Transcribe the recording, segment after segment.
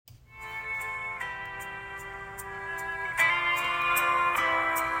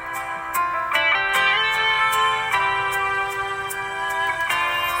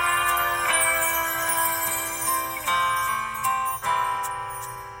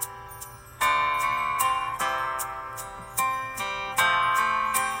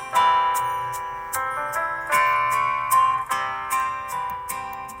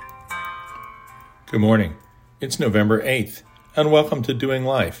Good morning. It's November 8th, and welcome to Doing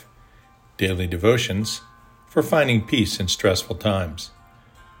Life, daily devotions for finding peace in stressful times.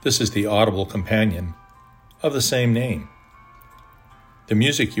 This is the audible companion of the same name. The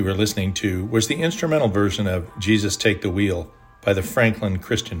music you were listening to was the instrumental version of Jesus Take the Wheel by the Franklin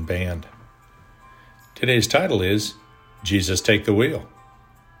Christian Band. Today's title is Jesus Take the Wheel.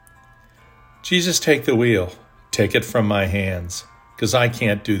 Jesus, take the wheel. Take it from my hands, 'cause I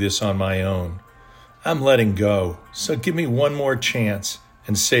can't do this on my own. I'm letting go, so give me one more chance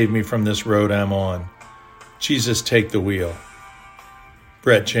and save me from this road I'm on. Jesus, take the wheel.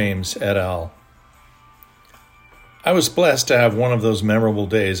 Brett James et al. I was blessed to have one of those memorable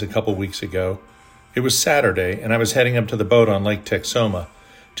days a couple weeks ago. It was Saturday, and I was heading up to the boat on Lake Texoma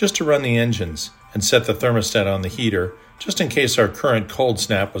just to run the engines and set the thermostat on the heater, just in case our current cold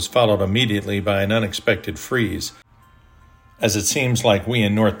snap was followed immediately by an unexpected freeze, as it seems like we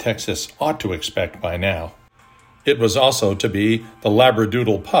in North Texas ought to expect by now. It was also to be the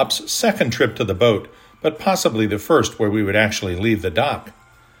Labradoodle pup's second trip to the boat, but possibly the first where we would actually leave the dock.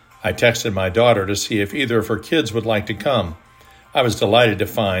 I texted my daughter to see if either of her kids would like to come. I was delighted to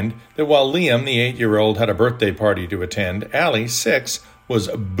find that while Liam, the 8-year-old, had a birthday party to attend, Allie, 6, was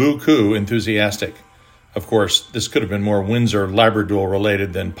beaucoup enthusiastic. Of course, this could have been more Windsor Labradoodle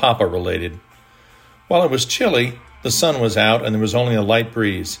related than Papa related. While it was chilly, the sun was out and there was only a light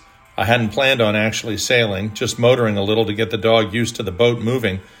breeze. I hadn't planned on actually sailing, just motoring a little to get the dog used to the boat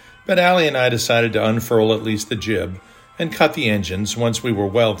moving, but Allie and I decided to unfurl at least the jib and cut the engines once we were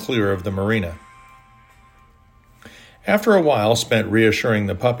well clear of the marina. After a while spent reassuring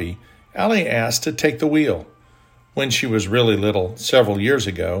the puppy, Allie asked to take the wheel. When she was really little, several years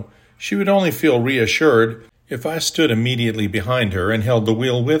ago, she would only feel reassured if I stood immediately behind her and held the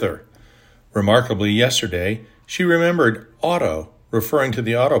wheel with her. Remarkably, yesterday, she remembered auto, referring to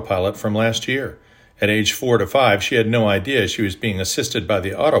the autopilot from last year. At age 4 to 5, she had no idea she was being assisted by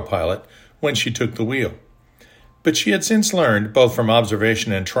the autopilot when she took the wheel. But she had since learned, both from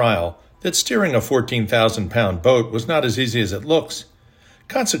observation and trial, that steering a 14,000-pound boat was not as easy as it looks.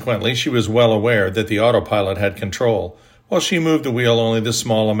 Consequently, she was well aware that the autopilot had control, while she moved the wheel only the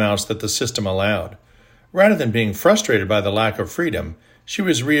small amounts that the system allowed. Rather than being frustrated by the lack of freedom, she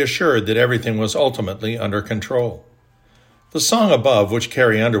was reassured that everything was ultimately under control. The song above, which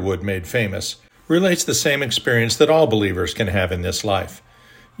Carrie Underwood made famous, relates the same experience that all believers can have in this life.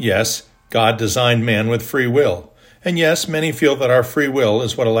 Yes, God designed man with free will, and yes, many feel that our free will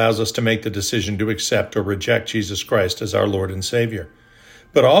is what allows us to make the decision to accept or reject Jesus Christ as our Lord and Savior.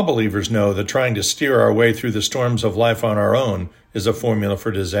 But all believers know that trying to steer our way through the storms of life on our own is a formula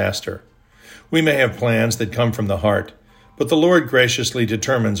for disaster. We may have plans that come from the heart, but the Lord graciously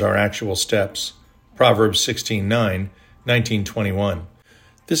determines our actual steps. Proverbs 16:9, 1921.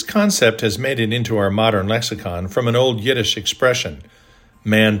 This concept has made it into our modern lexicon from an old Yiddish expression,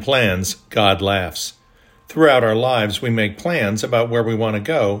 man plans, God laughs. Throughout our lives, we make plans about where we want to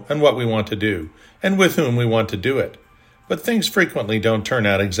go and what we want to do, and with whom we want to do it. But things frequently don't turn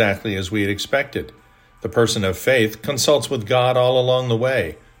out exactly as we had expected. The person of faith consults with God all along the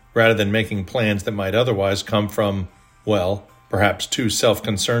way, rather than making plans that might otherwise come from, well, perhaps too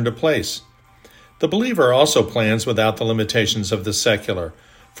self-concerned a place. The believer also plans without the limitations of the secular,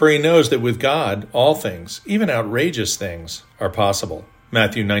 for he knows that with God, all things, even outrageous things, are possible.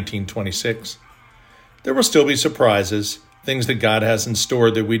 Matthew 19:26. There will still be surprises, things that God has in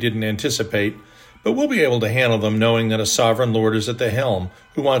store that we didn't anticipate, but we'll be able to handle them knowing that a sovereign Lord is at the helm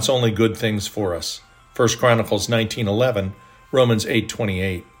who wants only good things for us. 1 Chronicles 19:11, Romans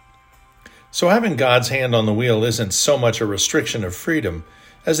 8:28. So having God's hand on the wheel isn't so much a restriction of freedom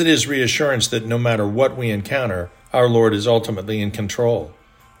as it is reassurance that no matter what we encounter, our Lord is ultimately in control.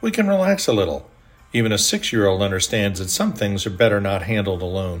 We can relax a little. Even a 6-year-old understands that some things are better not handled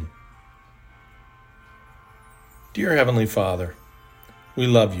alone. Dear Heavenly Father, we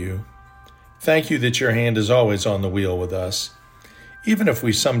love you. Thank you that your hand is always on the wheel with us, even if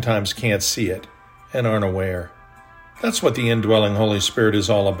we sometimes can't see it and aren't aware. That's what the indwelling Holy Spirit is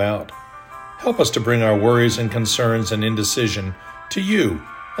all about. Help us to bring our worries and concerns and indecision to you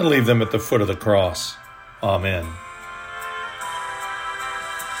and leave them at the foot of the cross. Amen.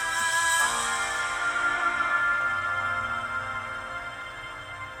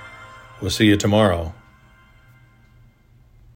 We'll see you tomorrow